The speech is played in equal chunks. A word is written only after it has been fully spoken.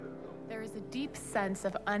There is a deep sense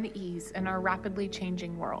of unease in our rapidly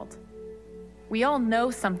changing world. We all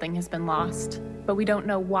know something has been lost, but we don't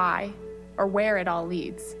know why or where it all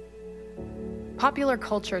leads. Popular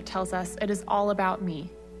culture tells us it is all about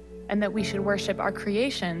me, and that we should worship our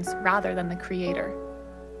creations rather than the Creator.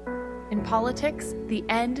 In politics, the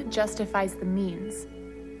end justifies the means.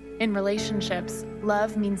 In relationships,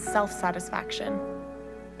 love means self-satisfaction.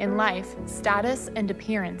 In life, status and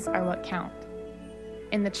appearance are what count.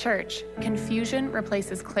 In the church, confusion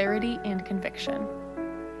replaces clarity and conviction.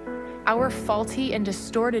 Our faulty and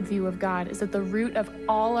distorted view of God is at the root of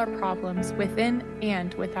all our problems within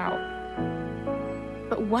and without.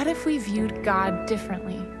 But what if we viewed God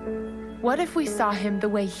differently? What if we saw him the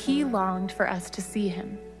way he longed for us to see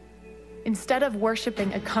him? Instead of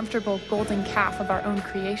worshiping a comfortable golden calf of our own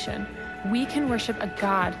creation, we can worship a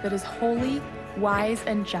God that is holy, wise,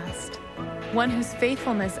 and just, one whose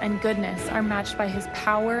faithfulness and goodness are matched by his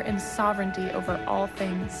power and sovereignty over all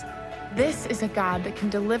things. This is a God that can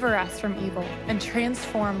deliver us from evil and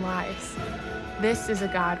transform lives. This is a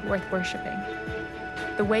God worth worshiping.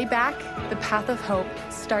 The way back, the path of hope,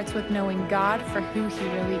 starts with knowing God for who he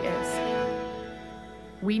really is.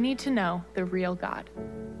 We need to know the real God.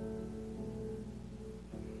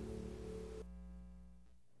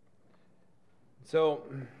 So,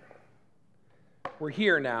 we're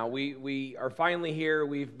here now. We are finally here.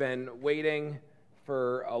 We've been waiting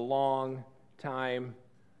for a long time.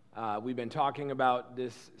 We've been talking about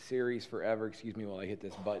this series forever. Excuse me while I hit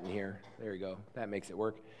this button here. There you go. That makes it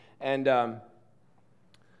work. And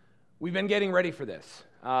we've been getting ready for this.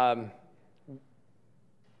 I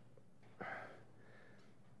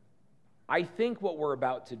think what we're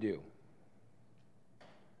about to do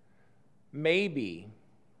maybe,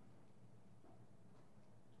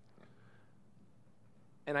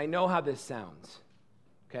 and I know how this sounds,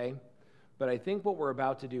 okay? But I think what we're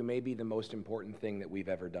about to do may be the most important thing that we've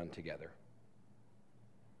ever done together.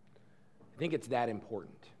 I think it's that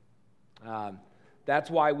important. That's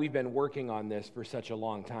why we've been working on this for such a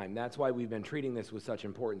long time. That's why we've been treating this with such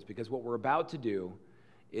importance, because what we're about to do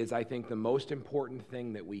is, I think, the most important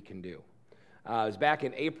thing that we can do. It was back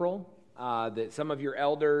in April that some of your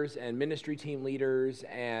elders and ministry team leaders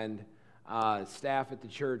and staff at the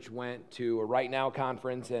church went to a Right Now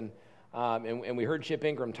conference, and we heard Chip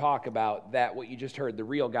Ingram talk about that, what you just heard, the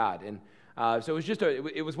real God. And so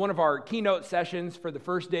it was one of our keynote sessions for the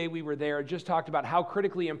first day we were there. It just talked about how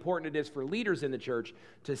critically important it is for leaders in the church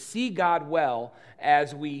to see God well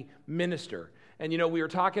as we minister. And, we were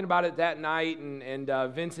talking about it that night, and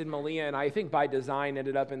Vince and Malia, and I think by design,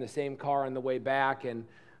 ended up in the same car on the way back. And,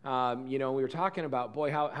 we were talking about, boy,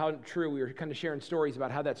 how true. We were kind of sharing stories about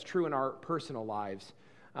how that's true in our personal lives.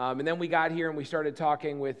 And then we got here and we started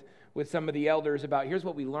talking with some of the elders about here's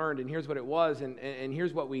what we learned and here's what it was and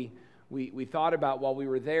here's what we thought about while we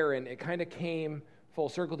were there. And it kind of came full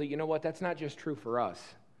circle that, what, that's not just true for us,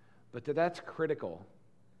 but that's critical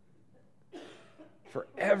for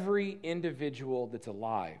every individual that's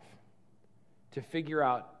alive to figure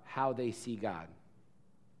out how they see God.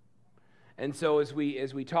 And so as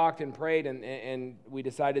we talked and prayed and we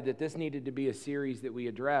decided that this needed to be a series that we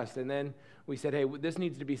addressed, and then we said, hey, this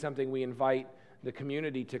needs to be something we invite the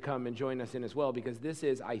community to come and join us in as well, because this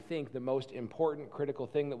is, I think, the most important, critical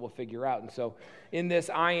thing that we'll figure out. And so in this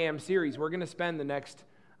I Am series, we're going to spend the next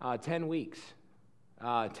 10 weeks.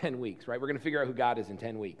 10 weeks, right? We're going to figure out who God is in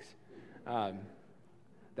 10 weeks.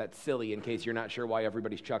 That's silly in case you're not sure why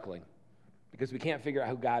everybody's chuckling, because we can't figure out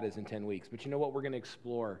who God is in 10 weeks. But you know what? We're going to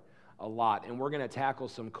explore a lot, and we're going to tackle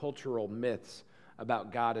some cultural myths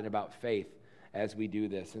about God and about faith as we do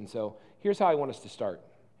this. And so here's how I want us to start.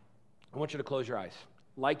 I want you to close your eyes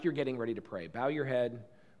like you're getting ready to pray. Bow your head,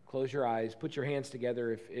 close your eyes, put your hands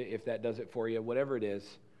together if that does it for you, whatever it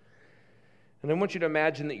is. And I want you to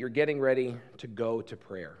imagine that you're getting ready to go to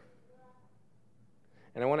prayer.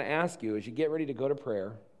 And I want to ask you, as you get ready to go to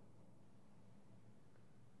prayer,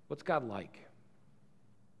 what's God like?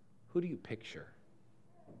 Who do you picture?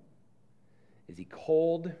 Is he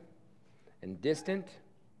cold and distant?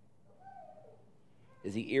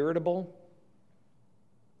 Is he irritable?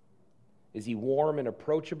 Is he warm and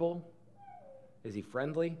approachable? Is he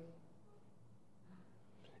friendly?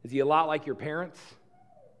 Is he a lot like your parents?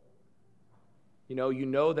 You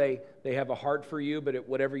know they have a heart for you, but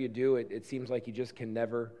whatever you do, it seems like you just can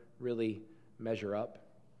never really measure up.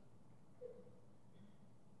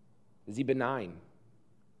 Is he benign?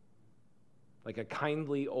 Like a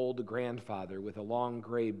kindly old grandfather with a long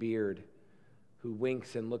gray beard who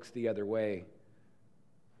winks and looks the other way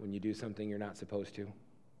when you do something you're not supposed to?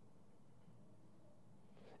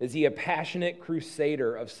 Is he a passionate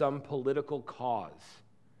crusader of some political cause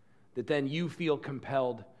that then you feel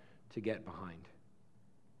compelled to get behind?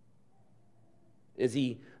 Is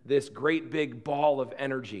he this great big ball of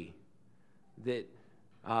energy that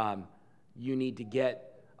you need to get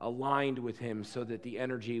aligned with him so that the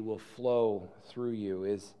energy will flow through you?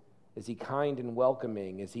 Is he kind and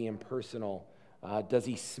welcoming? Is he impersonal? Does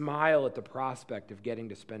he smile at the prospect of getting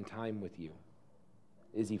to spend time with you?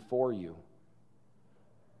 Is he for you?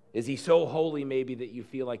 Is he so holy maybe that you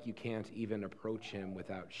feel like you can't even approach him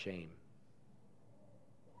without shame?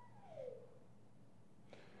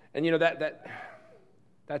 And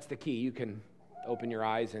that's the key. You can open your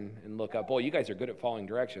eyes and look up. Boy, you guys are good at following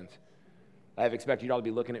directions. I have expected you all to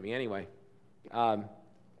be looking at me anyway. But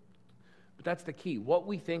that's the key. What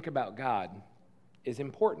we think about God is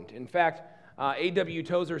important. In fact, A.W.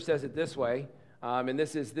 Tozer says it this way, and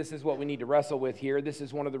this is what we need to wrestle with here. This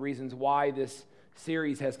is one of the reasons why this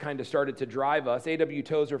series has kind of started to drive us. A.W.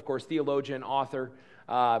 Tozer, of course, theologian, author.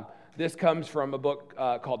 This comes from a book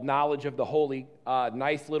called Knowledge of the Holy.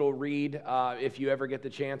 Nice little read. If you ever get the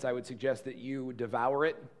chance, I would suggest that you devour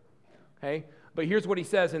it. Okay? But here's what he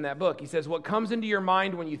says in that book. He says, what comes into your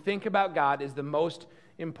mind when you think about God is the most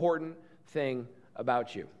important thing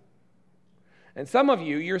about you. And some of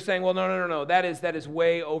you, you're saying, well, no, that is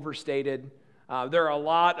way overstated. There are a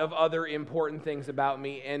lot of other important things about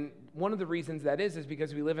me. And one of the reasons that is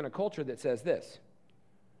because we live in a culture that says this.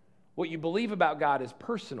 What you believe about God is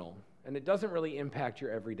personal, and it doesn't really impact your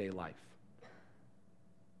everyday life.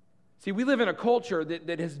 See, we live in a culture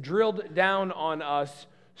that has drilled down on us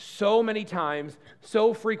so many times,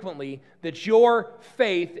 so frequently, that your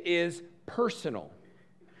faith is personal,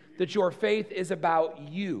 that your faith is about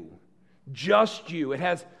you, just you. It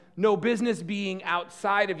has no business being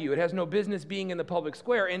outside of you. It has no business being in the public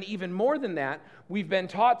square. And even more than that, we've been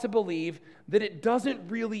taught to believe that it doesn't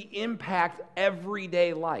really impact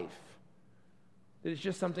everyday life. That it's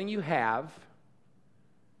just something you have,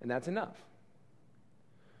 and that's enough.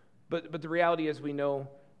 But the reality is we know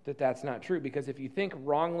that that's not true, because if you think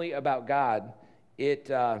wrongly about God,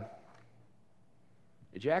 it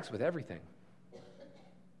jacks with everything.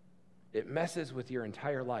 It messes with your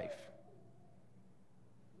entire life.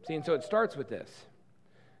 See, and so it starts with this.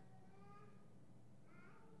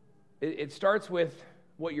 It starts with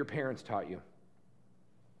what your parents taught you.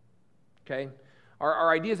 Okay?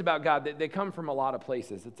 Our ideas about God, they come from a lot of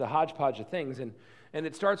places. It's a hodgepodge of things, and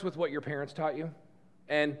it starts with what your parents taught you.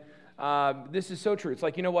 And this is so true. It's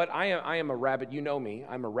like, you know what? I am a rabid, you know me,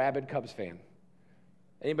 I'm a rabid Cubs fan.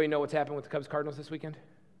 Anybody know what's happened with the Cubs-Cardinals this weekend?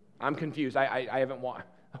 I'm confused. I haven't watched.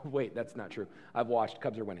 Wait, that's not true. I've watched.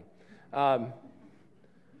 Cubs are winning.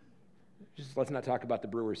 Just let's not talk about the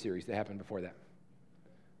Brewers series that happened before that.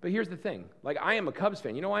 But here's the thing. Like, I am a Cubs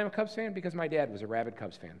fan. You know why I'm a Cubs fan? Because my dad was a rabid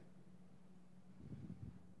Cubs fan.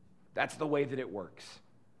 That's the way that it works,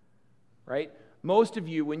 right? Most of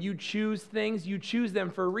you, when you choose things, you choose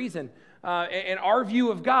them for a reason. And our view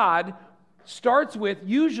of God starts with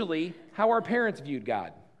usually how our parents viewed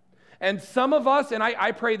God. And some of us, and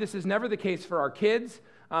I pray this is never the case for our kids.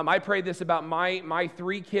 I pray this about my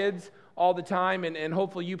 3 kids all the time, and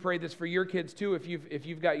hopefully you pray this for your kids too if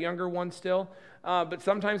you've got younger ones still. But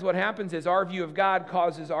sometimes what happens is our view of God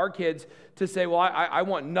causes our kids to say, well, I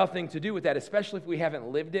want nothing to do with that, especially if we haven't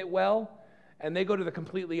lived it well. And they go to the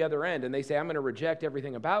completely other end, and they say, I'm going to reject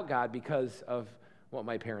everything about God because of what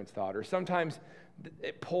my parents thought. Or sometimes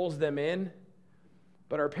it pulls them in,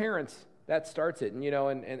 but our parents, that starts it. And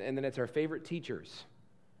then it's our favorite teachers.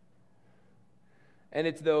 And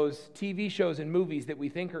it's those TV shows and movies that we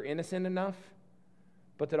think are innocent enough,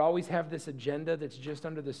 but that always have this agenda that's just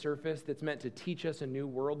under the surface that's meant to teach us a new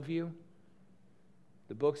worldview.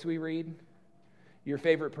 The books we read, your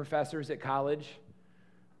favorite professors at college,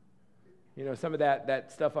 some of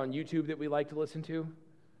that stuff on YouTube that we like to listen to.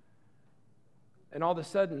 And all of a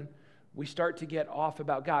sudden, we start to get off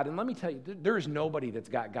about God. And let me tell you, there's nobody that's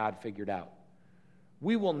got God figured out.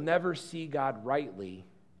 We will never see God rightly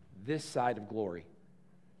this side of glory.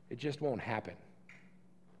 It just won't happen.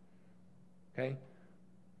 Okay?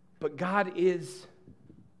 But God is,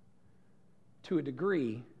 to a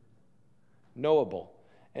degree, knowable.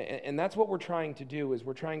 And that's what we're trying to do, is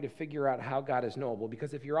we're trying to figure out how God is knowable.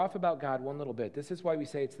 Because if you're off about God one little bit, this is why we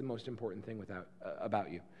say it's the most important thing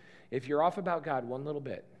about you. If you're off about God one little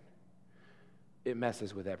bit, it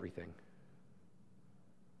messes with everything.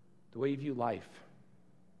 The way you view life,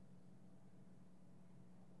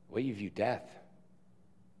 the way you view death,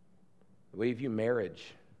 the way you view marriage,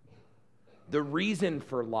 the reason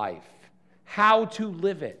for life, how to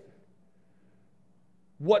live it,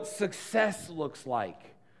 what success looks like,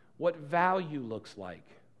 what value looks like.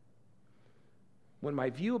 when my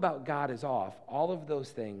view about God is off, all of those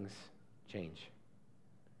things change.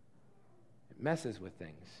 It messes with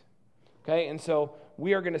things. Okay, and so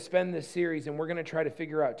we are going to spend this series and we're going to try to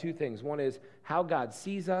figure out two things. One is how God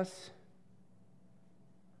sees us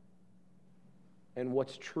and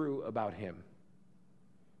what's true about him.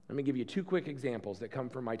 Let me give you two quick examples that come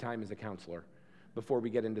from my time as a counselor before we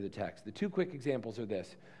get into the text. The two quick examples are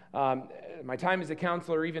this. My time as a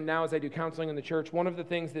counselor, even now as I do counseling in the church, one of the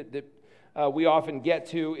things that we often get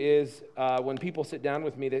to is when people sit down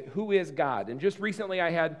with me, that who is God? And just recently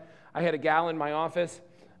I had a gal in my office,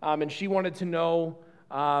 and she wanted to know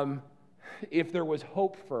if there was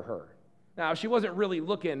hope for her. Now, she wasn't really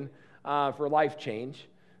looking for life change,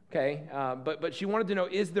 okay? But she wanted to know,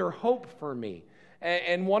 is there hope for me?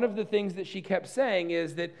 And one of the things that she kept saying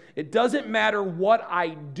is that it doesn't matter what I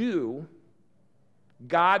do,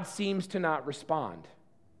 God seems to not respond.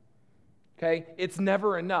 Okay? It's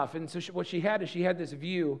never enough. And so what she had this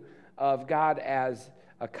view of God as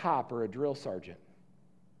a cop or a drill sergeant.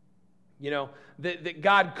 You know, that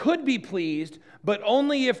God could be pleased, but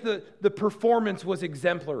only if the performance was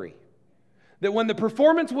exemplary. That when the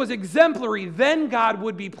performance was exemplary, then God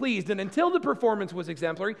would be pleased. And until the performance was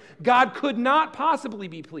exemplary, God could not possibly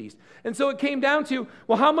be pleased. And so it came down to,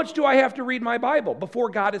 well, how much do I have to read my Bible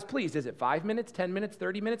before God is pleased? Is it 5 minutes, 10 minutes,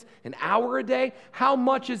 30 minutes, an hour a day? How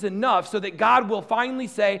much is enough so that God will finally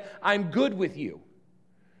say, I'm good with you?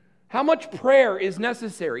 How much prayer is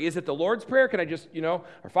necessary? Is it the Lord's Prayer? Can I just,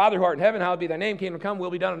 our Father who art in heaven, hallowed be thy name, kingdom come,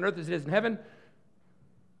 will be done on earth as it is in heaven?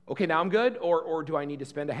 Okay, now I'm good? Or do I need to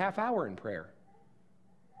spend a half hour in prayer?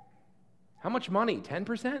 How much money?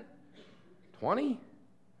 10%? 20%?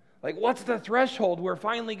 Like, what's the threshold where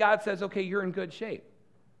finally God says, okay, you're in good shape?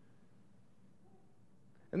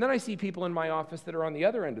 And then I see people in my office that are on the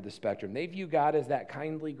other end of the spectrum. They view God as that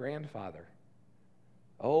kindly grandfather.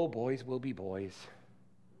 Oh, boys will be boys.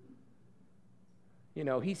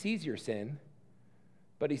 He sees your sin,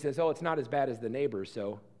 but he says, oh, it's not as bad as the neighbors,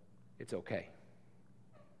 so it's okay.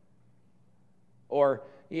 Or,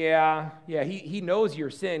 he knows your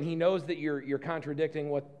sin. He knows that you're contradicting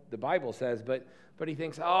what the Bible says, but he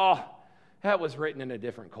thinks, oh, that was written in a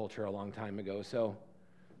different culture a long time ago, so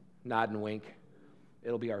nod and wink.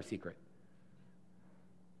 It'll be our secret.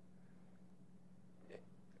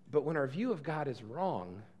 But when our view of God is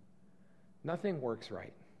wrong, nothing works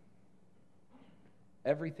right.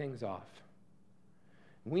 Everything's off.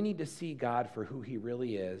 We need to see God for who he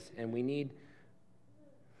really is, and we need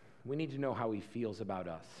to know how he feels about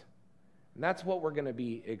us. And that's what we're going to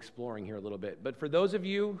be exploring here a little bit. But for those of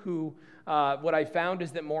you who, what I found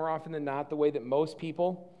is that more often than not, the way that most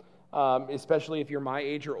people, especially if you're my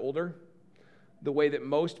age or older, the way that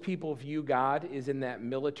most people view God is in that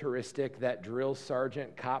militaristic, that drill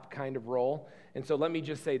sergeant, cop kind of role. And so let me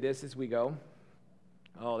just say this as we go.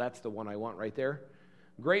 Oh, that's the one I want right there.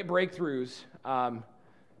 Great breakthroughs,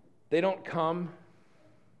 they don't come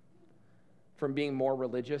from being more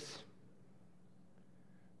religious.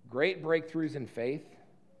 Great breakthroughs in faith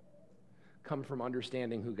come from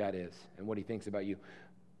understanding who God is and what he thinks about you.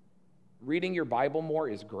 Reading your Bible more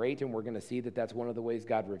is great, and we're going to see that that's one of the ways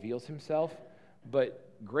God reveals himself, but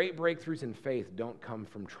great breakthroughs in faith don't come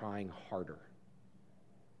from trying harder.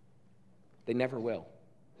 They never will.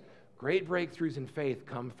 Great breakthroughs in faith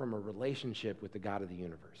come from a relationship with the God of the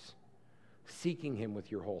universe, seeking him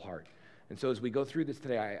with your whole heart. And so as we go through this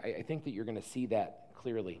today, I think that you're going to see that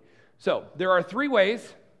clearly. So there are three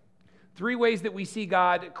ways that we see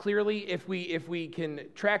God clearly. If we can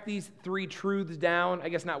track these three truths down, I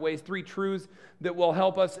guess not ways, three truths that will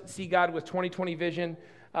help us see God with 2020 vision.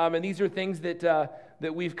 And these are things that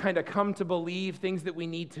we've kind of come to believe, things that we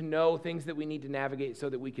need to know, things that we need to navigate so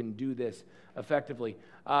that we can do this effectively.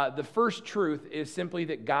 The first truth is simply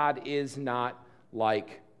that God is not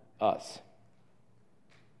like us.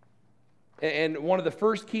 And one of the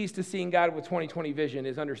first keys to seeing God with 2020 vision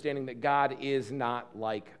is understanding that God is not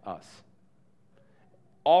like us.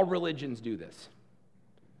 All religions do this.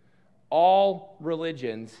 All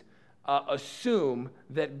religions assume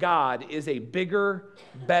that God is a bigger,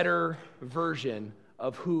 better version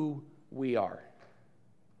of who we are.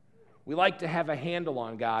 We like to have a handle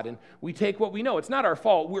on God, and we take what we know. It's not our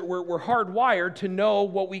fault. We're hardwired to know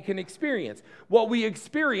what we can experience. What we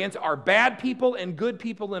experience are bad people and good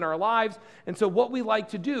people in our lives, and so what we like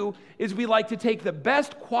to do is we like to take the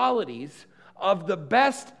best qualities of the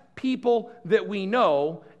best people that we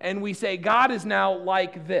know, and we say, God is now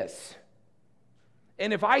like this.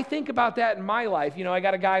 And if I think about that in my life, I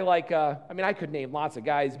got a guy like, I could name lots of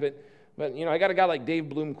guys, but I got a guy like Dave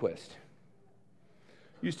Bloomquist,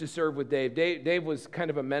 used to serve with Dave. Dave was kind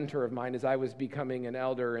of a mentor of mine as I was becoming an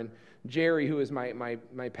elder, and Jerry, who was my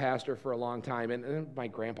pastor for a long time, and my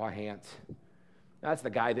grandpa Hans. That's the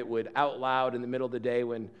guy that would out loud in the middle of the day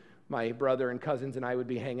when my brother and cousins and I would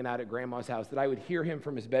be hanging out at grandma's house, that I would hear him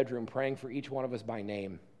from his bedroom praying for each one of us by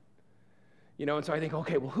name. And so I think,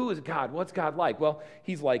 okay, well, who is God? What's God like? Well,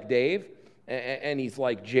 he's like Dave, and he's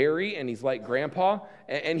like Jerry, and he's like Grandpa,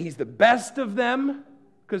 and he's the best of them,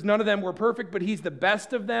 because none of them were perfect, but he's the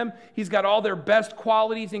best of them. He's got all their best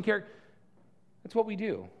qualities and character. That's what we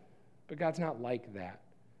do. But God's not like that.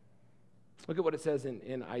 Look at what it says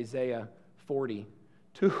in Isaiah 40.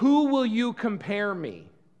 To who will you compare me?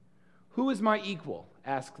 Who is my equal?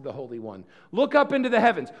 Asked the Holy One. Look up into the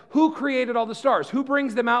heavens. Who created all the stars? Who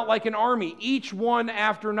brings them out like an army, each one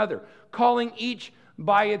after another, calling each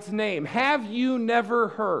by its name? Have you never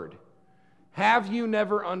heard? Have you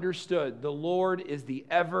never understood? The Lord is the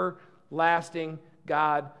everlasting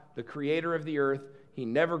God, the creator of the earth. He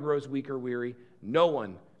never grows weak or weary. No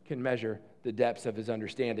one can measure the depths of his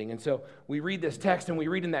understanding. And so we read this text and we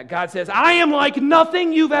read in that God says, I am like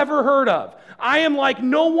nothing you've ever heard of. I am like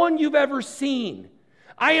no one you've ever seen.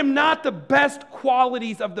 I am not the best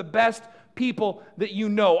qualities of the best people that you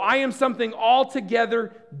know. I am something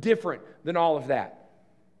altogether different than all of that.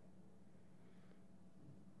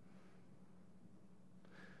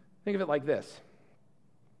 Think of it like this.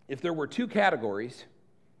 If there were two categories,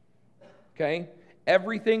 okay,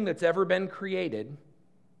 everything that's ever been created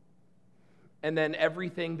and then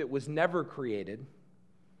everything that was never created,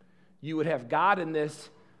 you would have God in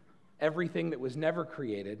this everything that was never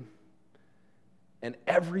created, and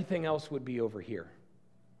everything else would be over here.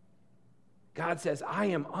 God says, I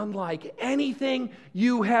am unlike anything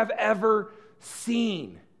you have ever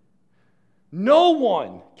seen. No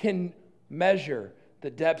one can measure the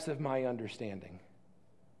depths of my understanding.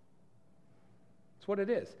 That's what it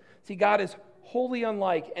is. See, God is wholly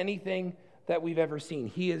unlike anything that we've ever seen.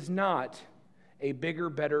 He is not a bigger,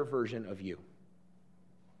 better version of you.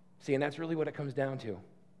 See, and that's really what it comes down to.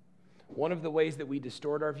 One of the ways that we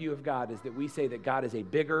distort our view of God is that we say that God is a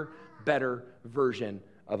bigger, better version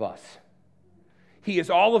of us. He is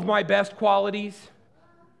all of my best qualities,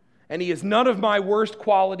 and he is none of my worst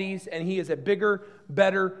qualities, and he is a bigger,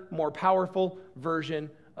 better, more powerful version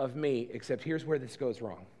of me. Except here's where this goes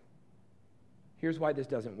wrong. Here's why this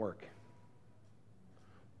doesn't work.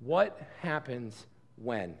 What happens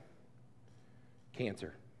when?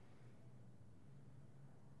 Cancer.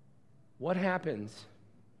 What happens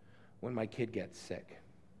when my kid gets sick?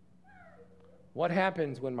 What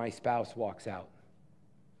happens when my spouse walks out?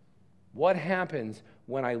 What happens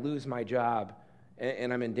when I lose my job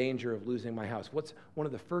and I'm in danger of losing my house? What's one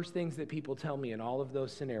of the first things that people tell me in all of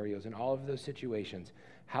those scenarios, in all of those situations?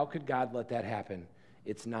 How could God let that happen?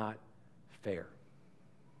 It's not fair.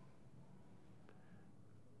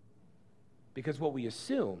 Because what we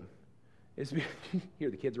assume is, here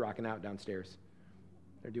the kids rocking out downstairs.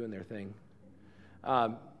 They're doing their thing.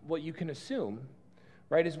 What you can assume,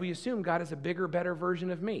 right, is we assume God is a bigger, better version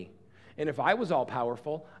of me. And if I was all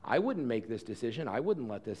powerful, I wouldn't make this decision. I wouldn't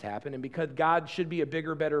let this happen. And because God should be a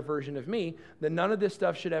bigger, better version of me, then none of this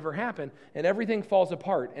stuff should ever happen. And everything falls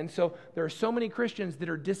apart. And so there are so many Christians that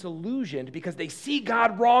are disillusioned because they see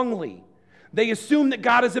God wrongly. They assume that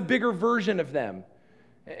God is a bigger version of them.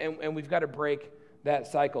 And we've got to break that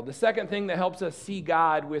cycle. The second thing that helps us see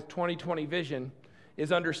God with 20/20 vision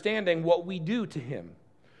is understanding what we do to him.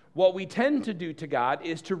 What we tend to do to God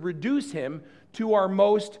is to reduce him to our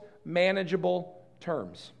most manageable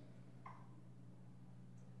terms.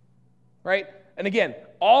 Right? And again,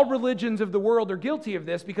 all religions of the world are guilty of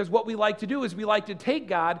this, because what we like to do is we like to take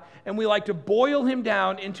God and we like to boil him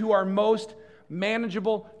down into our most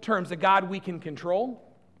manageable terms. A God we can control,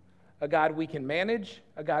 a God we can manage,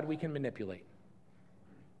 a God we can manipulate.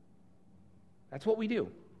 That's what we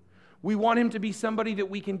do. We want him to be somebody that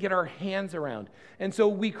we can get our hands around. And so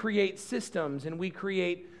we create systems, and we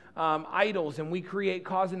create idols, and we create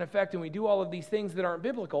cause and effect, and we do all of these things that aren't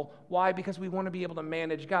biblical. Why? Because we want to be able to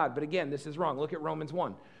manage God. But again, this is wrong. Look at Romans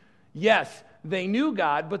 1. Yes, they knew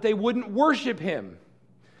God, but they wouldn't worship him.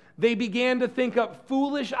 They began to think up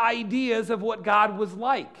foolish ideas of what God was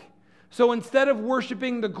like. So instead of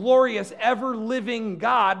worshiping the glorious, ever-living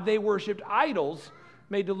God, they worshiped idols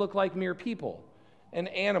made to look like mere people and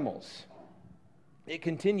animals. It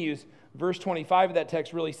continues, verse 25 of that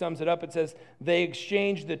text really sums it up. It says, they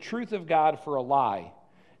exchanged the truth of God for a lie,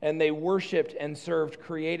 and they worshiped and served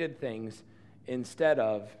created things instead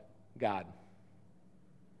of God.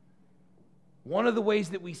 One of the ways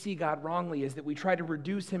that we see God wrongly is that we try to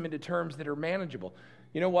reduce him into terms that are manageable.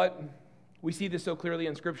 You know what? We see this so clearly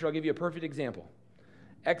in Scripture. I'll give you a perfect example.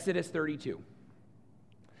 Exodus 32.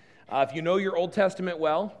 If you know your Old Testament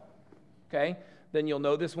well, okay, then you'll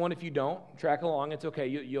know this one. If you don't, track along. It's okay.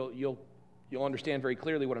 You'll understand very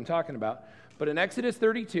clearly what I'm talking about. But in Exodus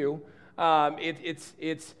 32,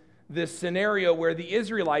 it's this scenario where the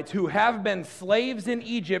Israelites, who have been slaves in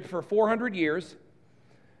Egypt for 400 years,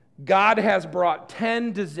 God has brought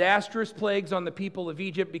 10 disastrous plagues on the people of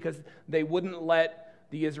Egypt because they wouldn't let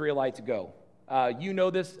the Israelites go. You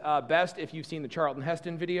know this best if you've seen the Charlton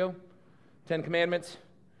Heston video, 10 Commandments,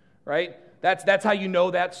 right? That's how you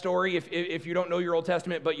know that story. If you don't know your Old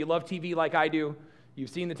Testament, but you love TV like I do, you've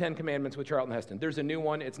seen the 10 Commandments with Charlton Heston. There's a new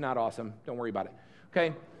one. It's not awesome. Don't worry about it.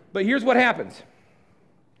 Okay? But here's what happens,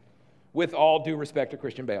 with all due respect to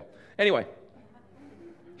Christian Bale. Anyway,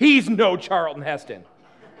 he's no Charlton Heston,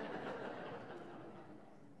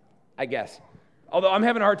 I guess. Although I'm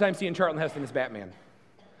having a hard time seeing Charlton Heston as Batman.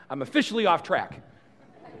 I'm officially off track.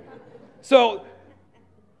 So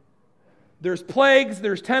there's plagues,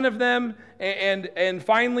 there's 10 of them, and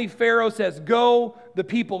finally Pharaoh says, go. The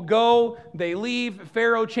people go, they leave.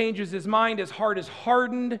 Pharaoh changes his mind, his heart is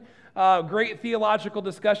hardened. Great theological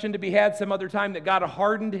discussion to be had some other time that God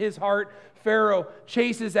hardened his heart. Pharaoh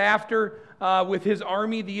chases after with his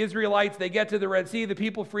army the Israelites. They get to the Red Sea. The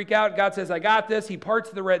people freak out. God says, I got this. He parts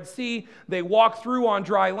the Red Sea. They walk through on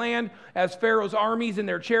dry land. As Pharaoh's armies and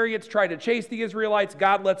their chariots try to chase the Israelites,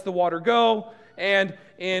 God lets the water go. And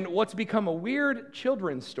in what's become a weird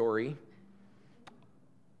children's story,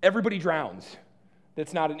 everybody drowns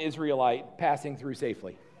that's not an Israelite passing through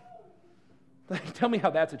safely. Tell me how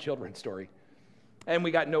that's a children's story. And we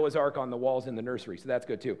got Noah's Ark on the walls in the nursery, so that's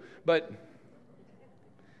good too. But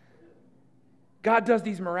God does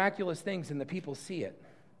these miraculous things, and the people see it.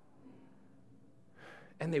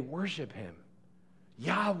 And they worship him.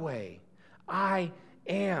 Yahweh, I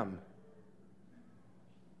am.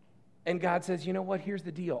 And God says, you know what? Here's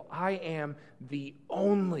the deal. I am the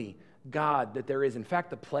only God that there is. In fact,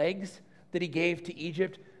 the plagues that he gave to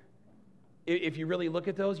Egypt, if you really look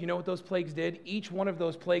at those, you know what those plagues did? Each one of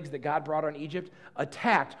those plagues that God brought on Egypt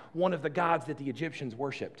attacked one of the gods that the Egyptians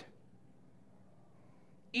worshipped.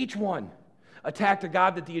 Each one attacked a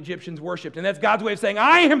god that the Egyptians worshipped. And that's God's way of saying,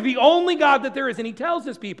 I am the only God that there is. And he tells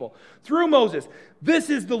his people through Moses, this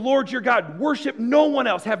is the Lord your God. Worship no one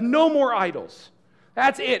else. Have no more idols.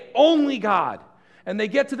 That's it. Only God. And they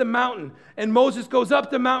get to the mountain, and Moses goes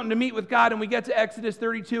up the mountain to meet with God, and we get to Exodus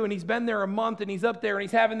 32, and he's been there a month, and he's up there, and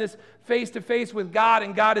he's having this face-to-face with God,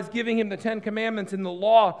 and God is giving him the 10 Commandments and the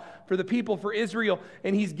law for the people, for Israel,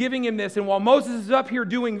 and he's giving him this, and while Moses is up here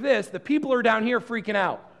doing this, the people are down here freaking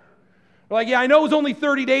out. They're like, yeah, I know it was only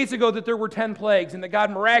 30 days ago that there were 10 plagues, and that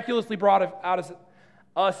God miraculously brought us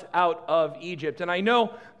out of Egypt, and I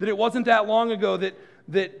know that it wasn't that long ago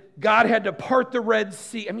that God had to part the Red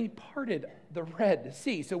Sea. I mean, he parted the Red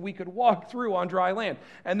Sea so we could walk through on dry land,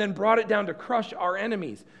 and then brought it down to crush our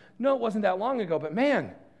enemies. No, it wasn't that long ago, but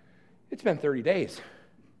man, it's been 30 days.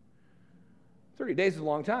 30 days is a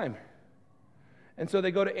long time. And so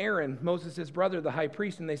they go to Aaron, Moses' brother, the high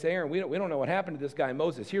priest, and they say, Aaron, we don't know what happened to this guy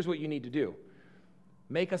Moses. Here's what you need to do.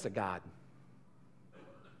 Make us a god.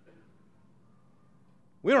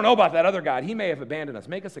 We don't know about that other god. He may have abandoned us.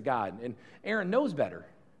 Make us a god. And Aaron knows better.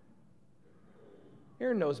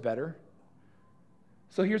 Aaron knows better.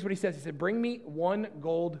 So here's what he says. He said, bring me one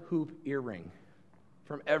gold hoop earring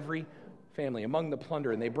from every family among the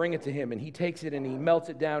plunder. And they bring it to him, and he takes it and he melts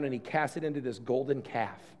it down and he casts it into this golden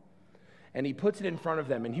calf. And he puts it in front of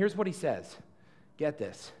them. And here's what he says. Get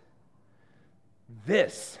this.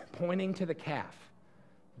 This, pointing to the calf,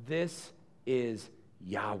 this is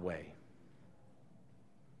Yahweh.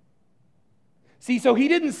 See, so he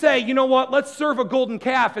didn't say, you know what, let's serve a golden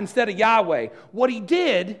calf instead of Yahweh. What he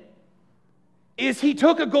did is he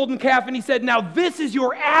took a golden calf and he said, now this is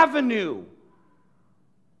your avenue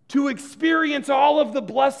to experience all of the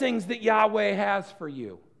blessings that Yahweh has for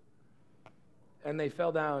you. And they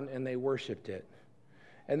fell down and they worshiped it.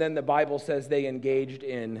 And then the Bible says they engaged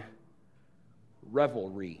in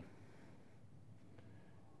revelry,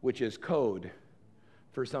 which is code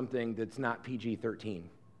for something that's not PG-13.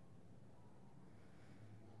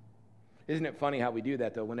 Isn't it funny how we do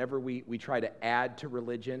that, though? Whenever we try to add to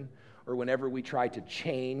religion, or whenever we try to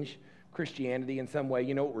change Christianity in some way,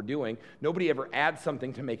 you know what we're doing. Nobody ever adds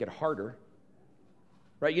something to make it harder.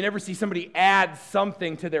 Right? You never see somebody add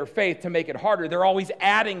something to their faith to make it harder. They're always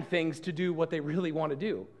adding things to do what they really want to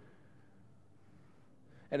do.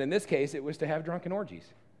 And in this case, it was to have drunken orgies.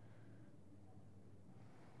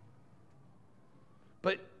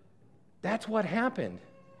 But that's what happened.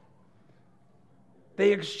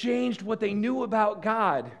 They exchanged what they knew about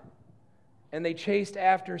God and they chased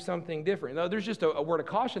after something different. Now, there's just a word of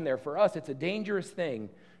caution there for us. It's a dangerous thing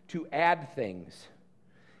to add things,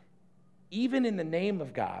 even in the name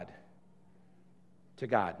of God, to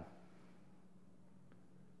God.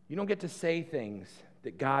 You don't get to say things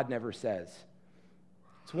that God never says.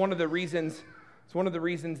 It's one of the reasons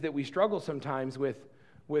that we struggle sometimes with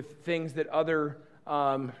things that other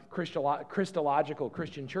Christological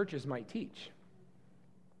Christian churches might teach.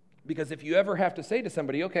 Because if you ever have to say to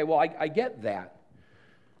somebody, okay, well, I get that.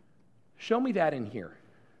 Show me that in here.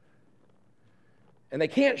 And they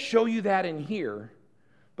can't show you that in here,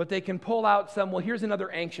 but they can pull out well, here's another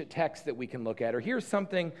ancient text that we can look at, or here's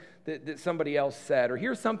something that somebody else said, or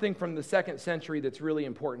here's something from the 2nd century that's really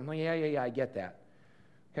important. Like, yeah, I get that.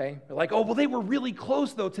 Okay? They're like, oh, well, they were really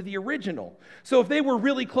close, though, to the original. So if they were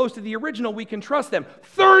really close to the original, we can trust them.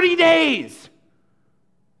 30 days!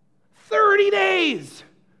 30 days!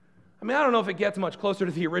 I mean, I don't know if it gets much closer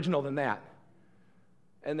to the original than that.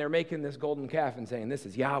 And they're making this golden calf and saying, this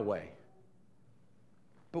is Yahweh.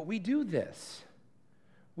 But we do this.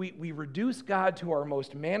 We reduce God to our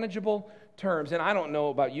most manageable terms. And I don't know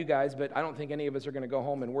about you guys, but I don't think any of us are going to go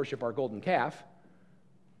home and worship our golden calf.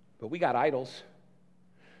 But we got idols.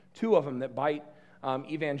 2 of them that bite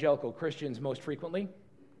evangelical Christians most frequently.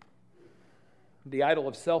 The idol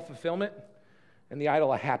of self-fulfillment and the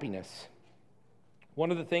idol of happiness. One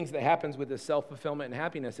of the things that happens with this self-fulfillment and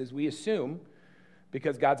happiness is we assume,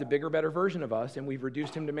 because God's a bigger, better version of us, and we've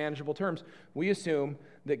reduced him to manageable terms, we assume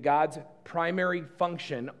that God's primary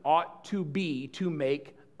function ought to be to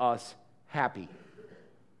make us happy.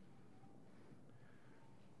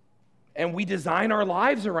 And we design our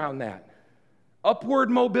lives around that. Upward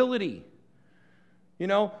mobility. You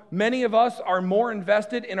know, many of us are more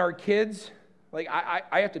invested in our kids. Like,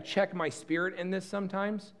 I have to check my spirit in this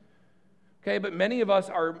sometimes. Okay, but many of us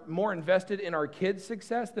are more invested in our kids'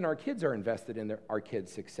 success than our kids are invested in our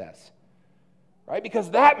kids' success. Right? Because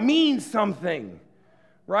that means something.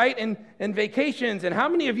 Right? And vacations, and how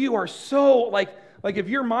many of you are so, like if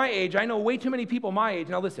you're my age, I know way too many people my age.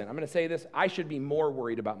 Now listen, I'm going to say this, I should be more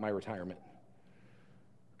worried about my retirement.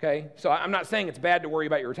 Okay? So I'm not saying it's bad to worry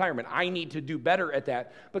about your retirement. I need to do better at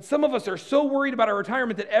that. But some of us are so worried about our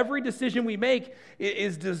retirement that every decision we make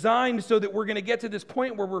is designed so that we're going to get to this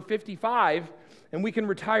point where we're 55 and we can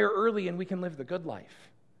retire early and we can live the good life.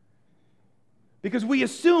 Because we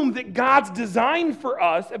assume that God's design for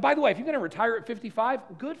us, and by the way, if you're going to retire at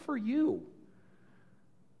 55, good for you.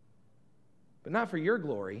 But not for your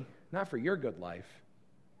glory, not for your good life.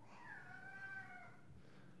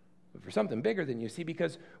 But for something bigger than you. See,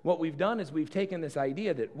 because what we've done is we've taken this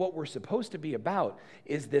idea that what we're supposed to be about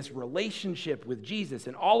is this relationship with Jesus,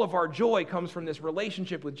 and all of our joy comes from this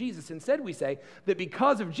relationship with Jesus. Instead, we say that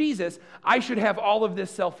because of Jesus, I should have all of this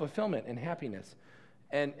self-fulfillment and happiness.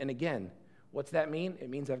 And again, what's that mean? It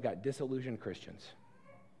means I've got disillusioned Christians.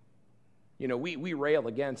 You know, we rail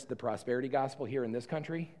against the prosperity gospel here in this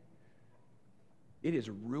country. It is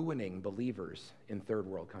ruining believers in third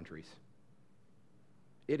world countries.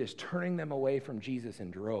 It is turning them away from Jesus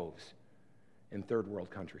in droves in third world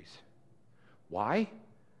countries. Why?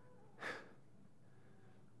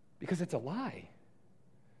 Because it's a lie.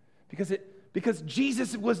 Because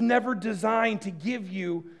Jesus was never designed to give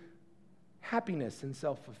you happiness and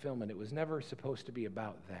self-fulfillment. It was never supposed to be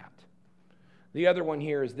about that. The other one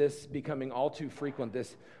here is this becoming all too frequent,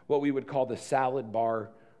 this what we would call the salad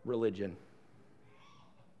bar religion.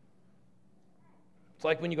 It's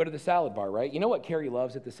like when you go to the salad bar, right? You know what Carrie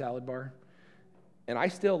loves at the salad bar? And I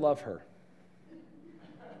still love her.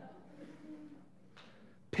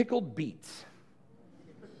 Pickled beets.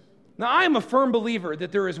 Now, I am a firm believer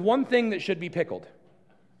that there is one thing that should be pickled.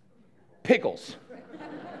 Pickles.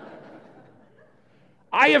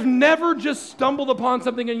 I have never just stumbled upon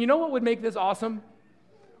something, and you know what would make this awesome?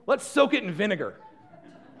 Let's soak it in vinegar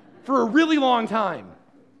for a really long time.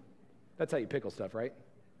 That's how you pickle stuff, right?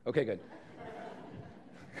 Okay, good.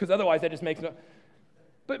 Because otherwise that just makes no...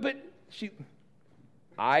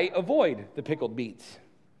 I avoid the pickled beets.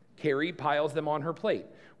 Carrie piles them on her plate,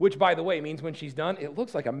 which, by the way, means when she's done, it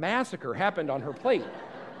looks like a massacre happened on her plate.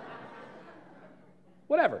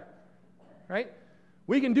 Whatever, right?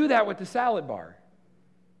 We can do that with the salad bar.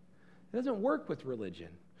 It doesn't work with religion.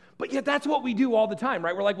 But yet that's what we do all the time,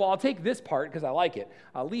 right? We're like, well, I'll take this part because I like it.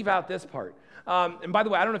 I'll leave out this part. And by the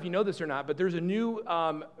way, I don't know if you know this or not, but there's a new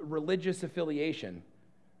religious affiliation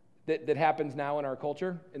that happens now in our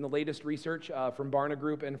culture in the latest research from Barna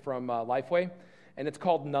Group and from Lifeway, and it's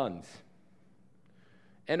called nuns.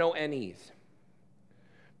 N-O-N-Es.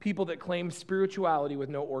 People that claim spirituality with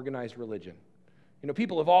no organized religion.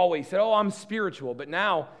 People have always said, oh, I'm spiritual, but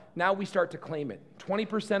now we start to claim it.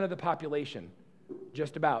 20% of the population,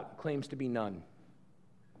 just about, claims to be none.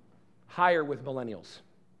 Higher with millennials.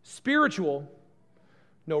 Spiritual,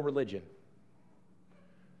 no religion.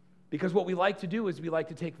 Because what we like to do is we like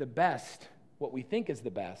to take the best, what we think is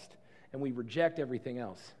the best, and we reject everything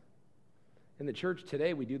else. In the church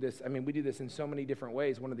today, we do this. We do this in so many different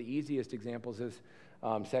ways. One of the easiest examples is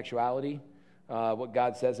sexuality, what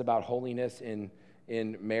God says about holiness in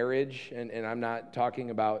marriage, and I'm not talking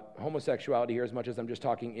about homosexuality here as much as I'm just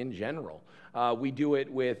talking in general. We do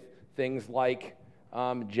it with things like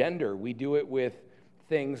gender. We do it with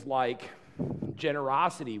things like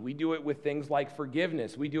generosity. We do it with things like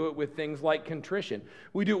forgiveness. We do it with things like contrition.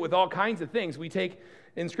 We do it with all kinds of things.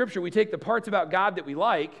 In Scripture, we take the parts about God that we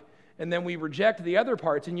like, and then we reject the other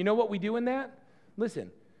parts. And you know what we do in that? Listen,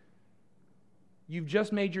 you've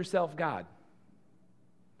just made yourself God.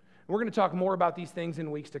 We're going to talk more about these things in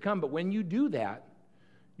weeks to come, but when you do that,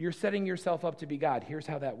 you're setting yourself up to be God. Here's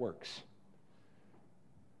how that works.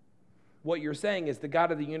 What you're saying is the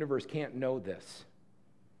God of the universe can't know this.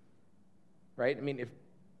 Right? If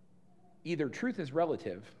either truth is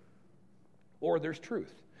relative or there's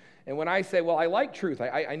truth. And when I say, well, I like truth,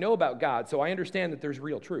 I know about God, so I understand that there's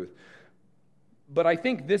real truth. But I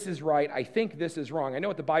think this is right, I think this is wrong. I know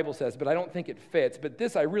what the Bible says, but I don't think it fits. But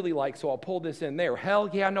this I really like, so I'll pull this in there. Hell,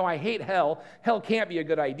 yeah, no, I hate hell. Hell can't be a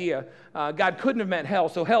good idea. God couldn't have meant hell,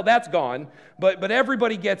 so hell, that's gone. But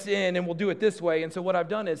everybody gets in, and we'll do it this way. And so what I've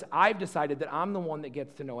done is I've decided that I'm the one that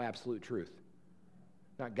gets to know absolute truth.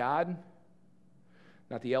 Not God,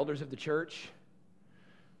 not the elders of the church,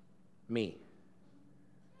 me.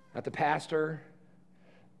 Not the pastor,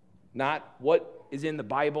 not what is in the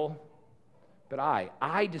Bible, but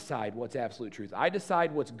I decide what's absolute truth. I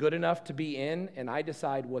decide what's good enough to be in, and I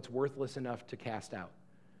decide what's worthless enough to cast out.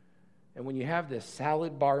 And when you have this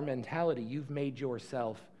salad bar mentality, you've made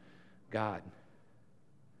yourself God.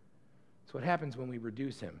 That's what happens when we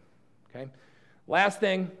reduce him, okay? Last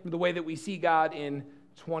thing, the way that we see God in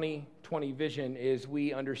 2020 vision is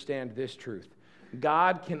we understand this truth.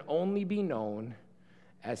 God can only be known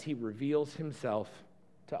as he reveals himself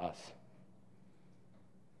to us.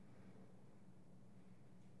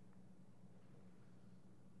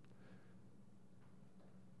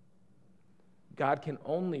 God can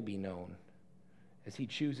only be known as he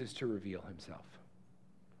chooses to reveal himself.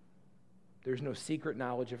 There's no secret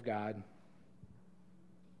knowledge of God.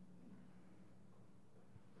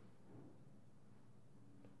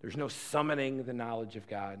 There's no summoning the knowledge of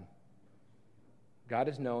God. God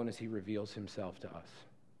is known as he reveals himself to us.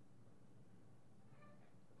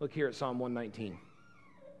 Look here at Psalm 119.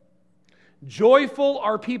 Joyful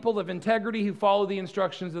are people of integrity who follow the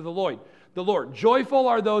instructions of the Lord. Joyful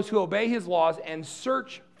are those who obey his laws and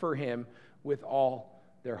search for him with all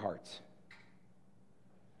their hearts.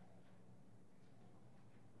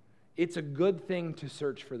 It's a good thing to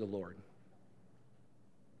search for the Lord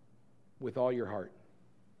with all your heart.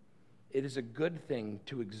 It is a good thing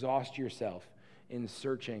to exhaust yourself in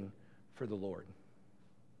searching for the Lord.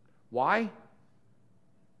 Why?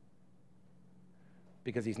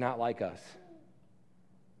 Because he's not like us.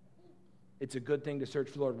 It's a good thing to search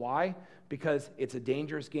for the Lord. Why? Because it's a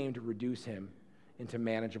dangerous game to reduce him into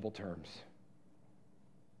manageable terms.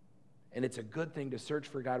 And it's a good thing to search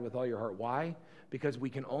for God with all your heart. Why? Because we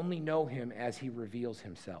can only know him as he reveals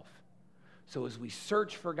himself. So as we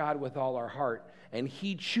search for God with all our heart, and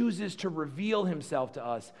he chooses to reveal himself to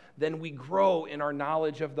us, then we grow in our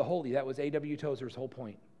knowledge of the holy. That was A.W. Tozer's whole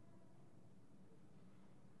point.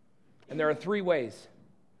 And there are 3 ways,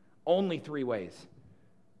 only 3 ways.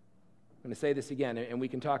 I'm going to say this again, and we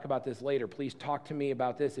can talk about this later. Please talk to me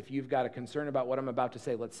about this. If you've got a concern about what I'm about to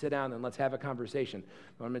say, let's sit down and let's have a conversation.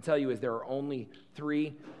 What I'm going to tell you is there are only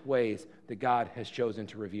 3 ways that God has chosen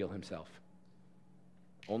to reveal himself.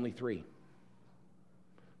 Only 3.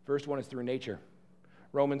 First one is through nature.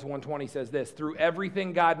 Romans 1:20 says this, through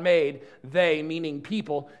everything God made, they, meaning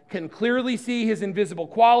people, can clearly see his invisible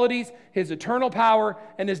qualities, his eternal power,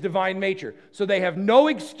 and his divine nature. So they have no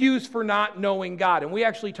excuse for not knowing God. And we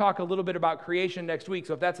actually talk a little bit about creation next week.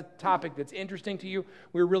 So if that's a topic that's interesting to you,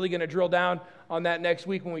 we're really going to drill down on that next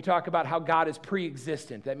week when we talk about how God is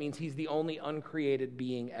pre-existent. That means he's the only uncreated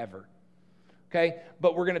being ever. Okay?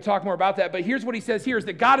 But we're going to talk more about that. But here's what he says here is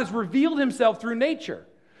that God has revealed himself through nature.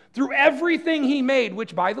 Through everything he made,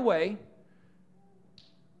 which, by the way,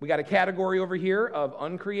 we got a category over here of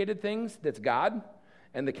uncreated things, that's God,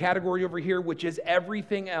 and the category over here, which is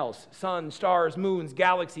everything else, sun, stars, moons,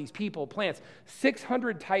 galaxies, people, plants,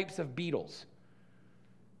 600 types of beetles.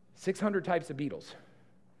 600 types of beetles.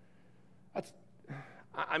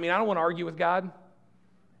 I don't want to argue with God.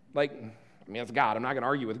 Like, I mean, it's God. I'm not going to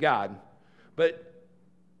argue with God. But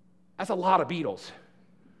that's a lot of beetles.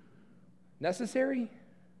 Necessary?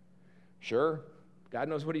 Sure. God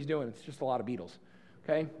knows what he's doing. It's just a lot of beetles.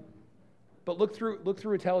 Okay? But look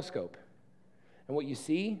through a telescope. And what you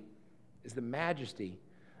see is the majesty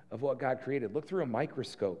of what God created. Look through a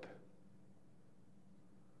microscope.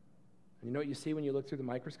 And you know what you see when you look through the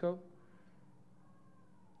microscope?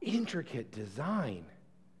 Intricate design.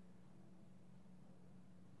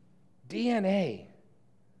 DNA.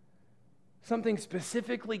 Something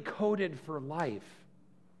specifically coded for life.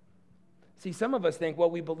 See, some of us think, well,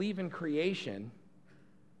 we believe in creation.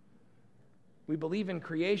 We believe in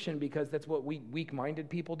creation because that's what weak-minded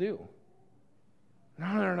people do.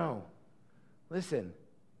 No. Listen,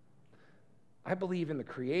 I believe in the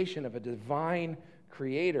creation of a divine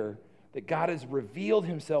creator, that God has revealed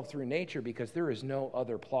himself through nature because there is no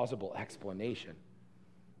other plausible explanation.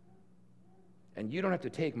 And you don't have to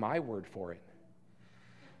take my word for it.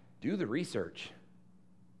 Do the research.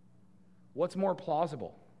 What's more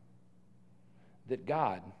plausible? That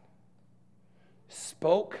God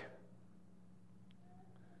spoke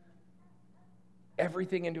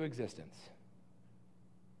everything into existence,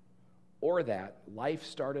 or that life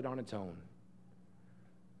started on its own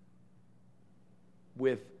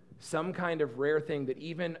with some kind of rare thing that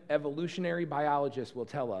even evolutionary biologists will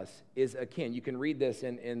tell us is akin. You can read this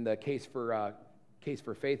in the Case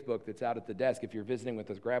for Faith book that's out at the desk. If you're visiting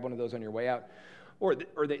with us, grab one of those on your way out. Or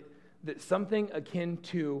that something akin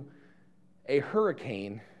to a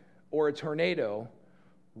hurricane or a tornado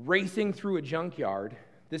racing through a junkyard.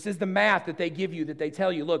 This is the math that they give you, that they tell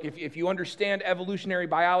you, look, if you understand evolutionary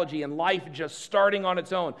biology and life just starting on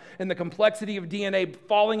its own and the complexity of DNA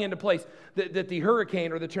falling into place, that the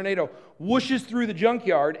hurricane or the tornado whooshes through the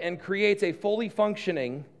junkyard and creates a fully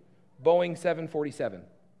functioning Boeing 747.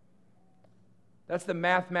 That's the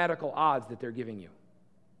mathematical odds that they're giving you.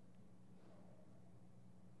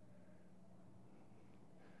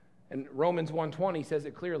 And Romans 1:20 says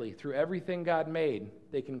it clearly. Through everything God made,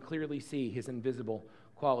 they can clearly see his invisible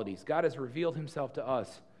qualities. God has revealed himself to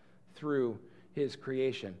us through his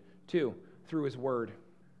creation. 2, through his word.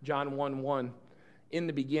 John 1:1, in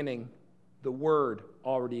the beginning, the word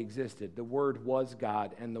already existed. The word was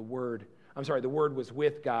God, and the word was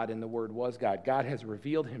with God, and the word was God. God has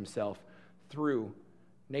revealed himself through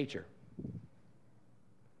nature.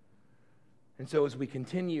 And so as we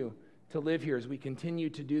continue to live here, as we continue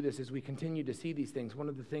to do this, as we continue to see these things, one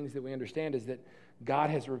of the things that we understand is that God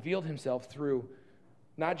has revealed himself through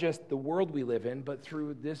not just the world we live in, but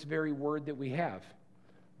through this very word that we have.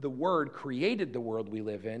 The word created the world we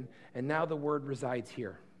live in, and now the word resides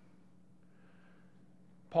here.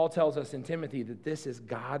 Paul tells us in Timothy that this is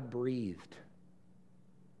God-breathed,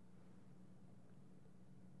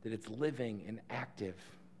 that it's living and active.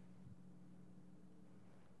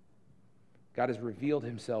 God has revealed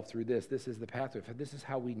himself through this. This is the pathway. This is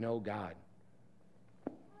how we know God.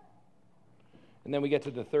 And then we get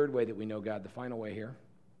to the third way that we know God, the final way here.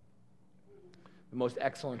 The most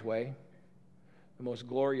excellent way, the most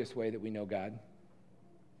glorious way that we know God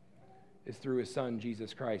is through his Son,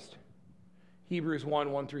 Jesus Christ. Hebrews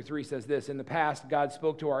 1:1-3 says this, in the past, God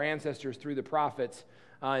spoke to our ancestors through the prophets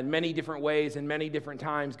in many different ways, in many different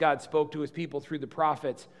times. God spoke to his people through the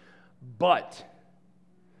prophets, but,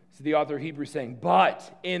 so the author of Hebrews saying,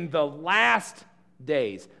 but in the last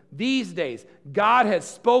days, these days, God has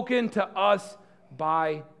spoken to us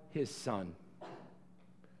by his Son.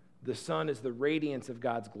 The Son is the radiance of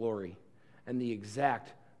God's glory and the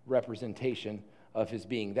exact representation of his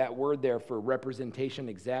being. That word there for representation,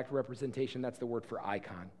 exact representation, that's the word for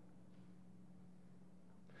icon.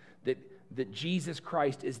 That Jesus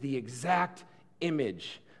Christ is the exact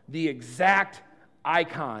image, the exact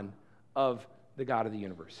icon of the God of the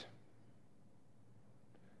universe.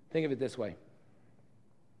 Think of it this way.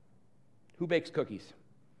 Who bakes cookies?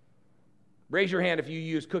 Raise your hand if you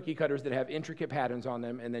use cookie cutters that have intricate patterns on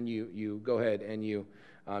them, and then you go ahead and you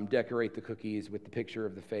decorate the cookies with the picture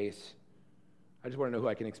of the face. I just want to know who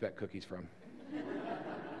I can expect cookies from.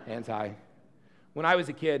 Hands high. When I was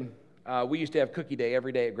a kid, we used to have cookie day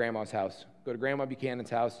every day at Grandma's house. Go to Grandma Buchanan's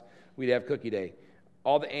house, we'd have cookie day.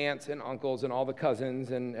 All the aunts and uncles and all the cousins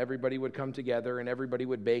and everybody would come together and everybody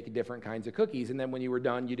would bake different kinds of cookies. And then when you were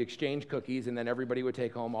done, you'd exchange cookies, and then everybody would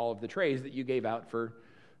take home all of the trays that you gave out for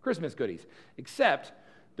Christmas goodies. Except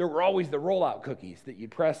there were always the rollout cookies that you'd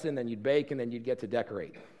press and then you'd bake and then you'd get to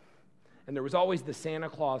decorate. And there was always the Santa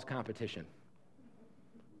Claus competition,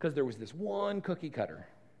 because there was this one cookie cutter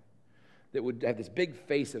that would have this big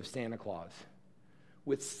face of Santa Claus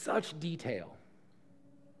with such detail.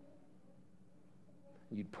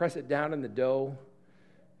 You'd press it down in the dough,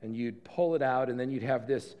 and you'd pull it out, and then you'd have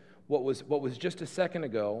this, what was just a second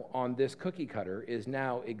ago on this cookie cutter is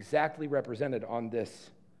now exactly represented on this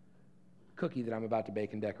cookie that I'm about to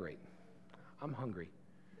bake and decorate. I'm hungry.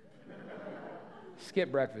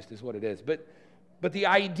 Skip breakfast is what it is. But the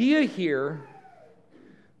idea here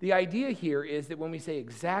is that when we say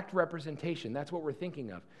exact representation, that's what we're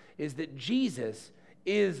thinking of, is that Jesus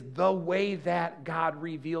is the way that God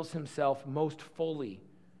reveals himself most fully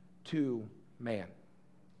to man.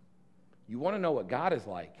 You want to know what God is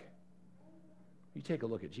like? You take a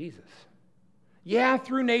look at Jesus. Yeah,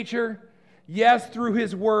 through nature. Yes, through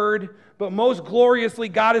his word. But most gloriously,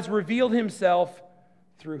 God has revealed himself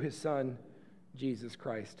through his Son, Jesus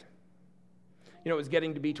Christ. You know, it was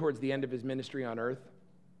getting to be towards the end of his ministry on earth.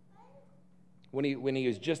 When he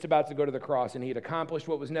was just about to go to the cross and he had accomplished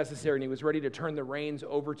what was necessary and he was ready to turn the reins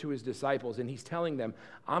over to his disciples, and he's telling them,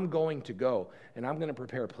 I'm going to go and I'm going to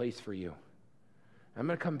prepare a place for you. I'm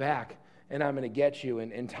going to come back and I'm going to get you.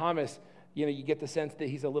 And Thomas, you know, you get the sense that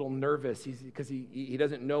he's a little nervous because he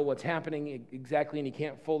doesn't know what's happening exactly and he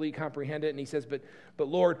can't fully comprehend it. And he says, but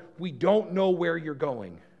Lord, we don't know where you're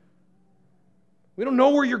going. We don't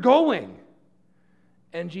know where you're going.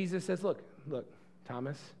 And Jesus says, look,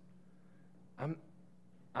 Thomas,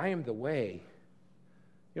 I am the way.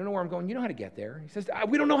 You don't know where I'm going. You know how to get there. He says,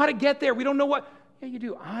 we don't know how to get there. We don't know what. Yeah, you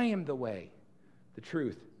do. I am the way, the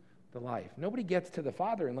truth, the life. Nobody gets to the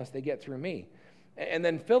Father unless they get through me. And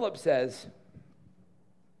then Philip says,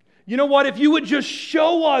 you know what? If you would just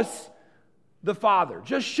show us the Father,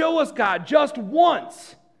 just show us God just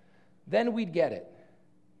once, then we'd get it.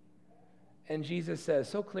 And Jesus says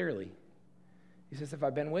so clearly, he says, if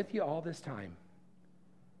I've been with you all this time,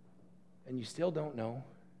 and you still don't know.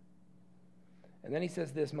 And then he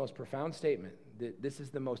says this most profound statement, that this is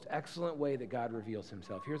the most excellent way that God reveals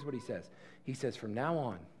himself. Here's what he says. He says, from now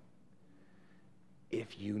on,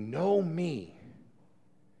 if you know me,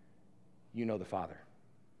 you know the Father.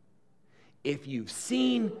 If you've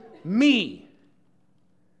seen me,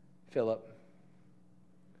 Philip,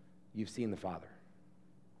 you've seen the Father.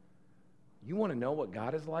 You want to know what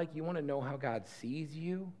God is like? You want to know how God sees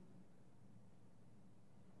you?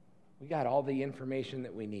 We got all the information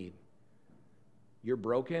that we need. You're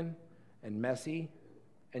broken and messy,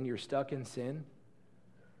 and you're stuck in sin.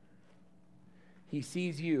 He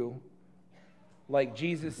sees you like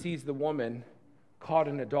Jesus sees the woman caught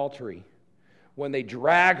in adultery when they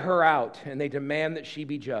drag her out and they demand that she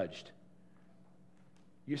be judged.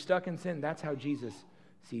 You're stuck in sin. That's how Jesus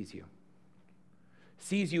sees you.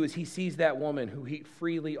 Sees you as he sees that woman who he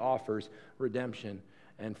freely offers redemption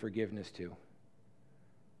and forgiveness to.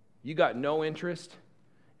 You got no interest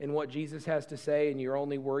in what Jesus has to say, and you're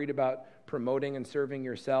only worried about promoting and serving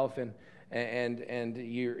yourself, and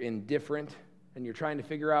you're indifferent, and you're trying to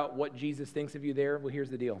figure out what Jesus thinks of you there. Well,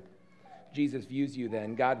 here's the deal. Jesus views you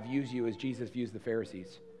then. God views you as Jesus views the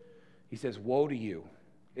Pharisees. He says, woe to you.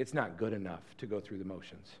 It's not good enough to go through the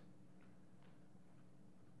motions.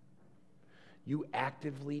 You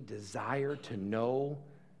actively desire to know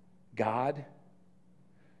God.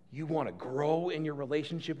 You want to grow in your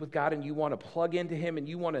relationship with God, and you want to plug into him, and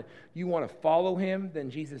you want to follow him, then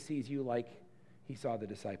Jesus sees you like he saw the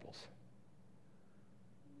disciples.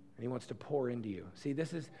 And he wants to pour into you. See,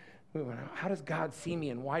 this is, how does God see me,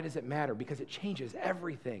 and why does it matter? Because it changes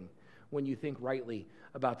everything when you think rightly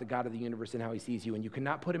about the God of the universe and how he sees you. And you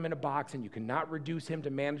cannot put him in a box, and you cannot reduce him to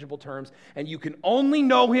manageable terms, and you can only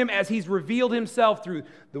know him as he's revealed himself through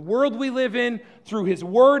the world we live in, through his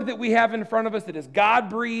word that we have in front of us that is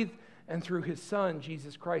God-breathed, and through his Son,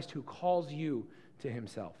 Jesus Christ, who calls you to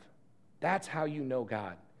himself. That's how you know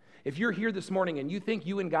God. If you're here this morning and you think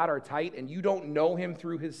you and God are tight and you don't know him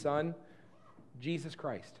through his Son, Jesus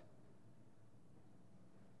Christ,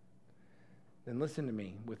 then listen to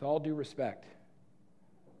me, with all due respect,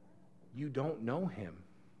 you don't know him,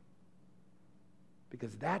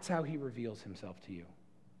 because that's how he reveals himself to you.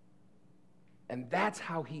 And that's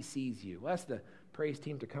how he sees you. We'll ask the praise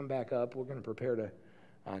team to come back up. We're going to prepare to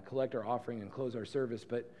collect our offering and close our service,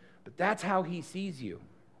 but that's how he sees you.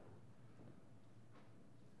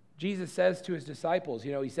 Jesus says to his disciples,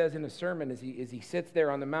 he says in a sermon as he sits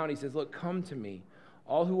there on the mount, he says, look, come to me,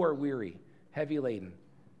 all who are weary, heavy laden.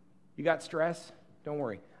 You got stress? Don't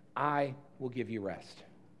worry. I will give you rest.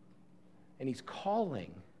 And he's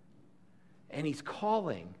calling. And he's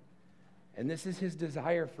calling. And this is his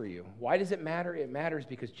desire for you. Why does it matter? It matters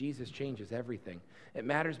because Jesus changes everything. It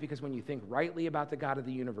matters because when you think rightly about the God of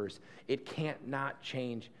the universe, it can't not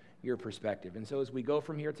change your perspective. And so as we go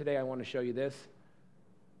from here today, I want to show you this.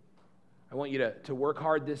 I want you to work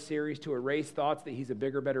hard this series to erase thoughts that he's a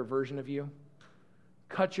bigger, better version of you.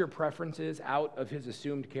 cut your preferences out of his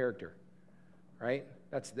assumed character, right?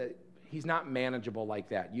 He's not manageable like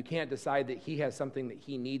that. You can't decide that he has something that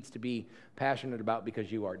he needs to be passionate about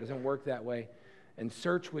because you are. It doesn't work that way. And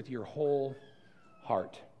search with your whole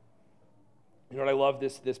heart. You know what I love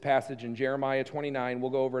this passage in Jeremiah 29.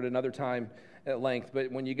 We'll go over it another time at length.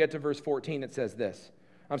 But when you get to verse 14, it says this.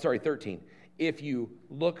 13. If you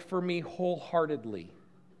look for me wholeheartedly,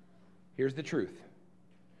 here's the truth,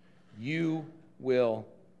 you will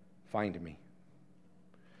find me.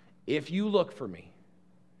 If you look for me,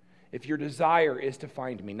 if your desire is to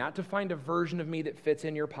find me, not to find a version of me that fits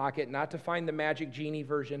in your pocket, not to find the magic genie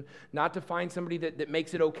version, not to find somebody that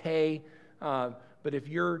makes it okay, but if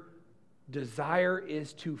your desire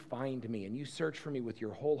is to find me and you search for me with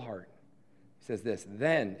your whole heart, he says this,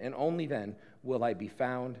 then and only then will I be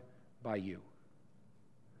found by you.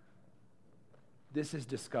 This is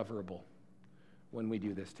discoverable when we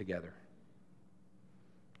do this together.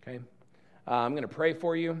 Okay? I'm going to pray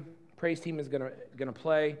for you. Praise team is going to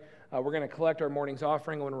play. We're going to collect our morning's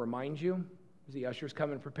offering. I want to remind you, as the ushers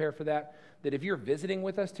come and prepare for that if you're visiting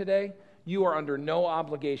with us today, you are under no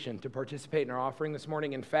obligation to participate in our offering this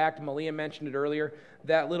morning. In fact, Malia mentioned it earlier,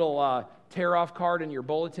 that little tear-off card in your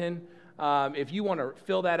bulletin, if you want to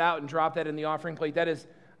fill that out and drop that in the offering plate, that is,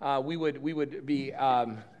 we would be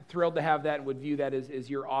thrilled to have that and would view that as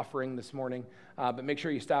your offering this morning. But make sure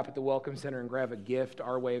you stop at the Welcome Center and grab a gift,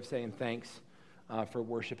 our way of saying thanks for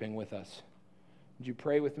worshiping with us. Would you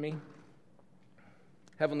pray with me?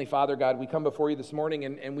 Heavenly Father, God, we come before you this morning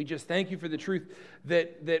and we just thank you for the truth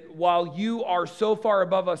that while you are so far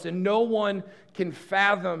above us and no one can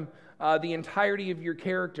fathom the entirety of your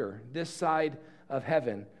character this side of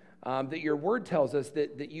heaven, that your word tells us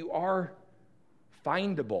that you are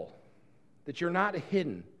findable, that you're not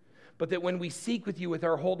hidden, but that when we seek with you with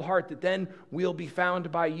our whole heart, that then we'll be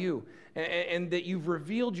found by you, and that you've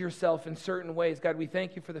revealed yourself in certain ways. God, we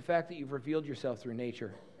thank you for the fact that you've revealed yourself through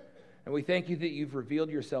nature, and we thank you that you've revealed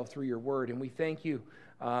yourself through your word, and we thank you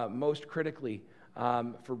most critically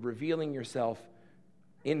for revealing yourself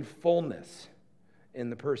in fullness in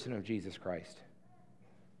the person of Jesus Christ.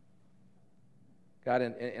 God,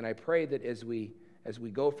 and I pray that as we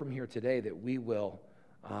go from here today, that we will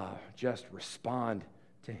just respond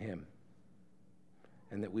to him,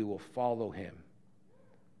 and that we will follow him,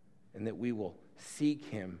 and that we will seek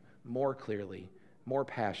him more clearly, more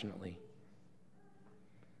passionately.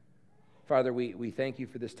 Father, we thank you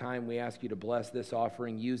for this time. We ask you to bless this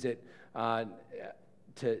offering. Use it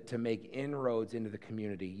to make inroads into the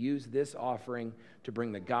community. Use this offering to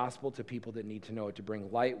bring the gospel to people that need to know it, to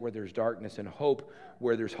bring light where there's darkness and hope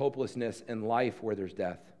where there's hopelessness and life where there's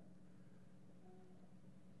death.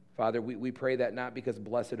 Father, we pray that not because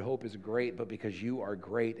blessed hope is great, but because you are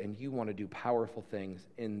great and you want to do powerful things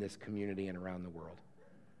in this community and around the world.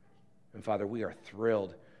 And Father, we are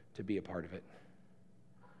thrilled to be a part of it.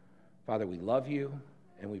 Father, we love you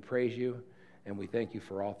and we praise you and we thank you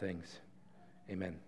for all things. Amen.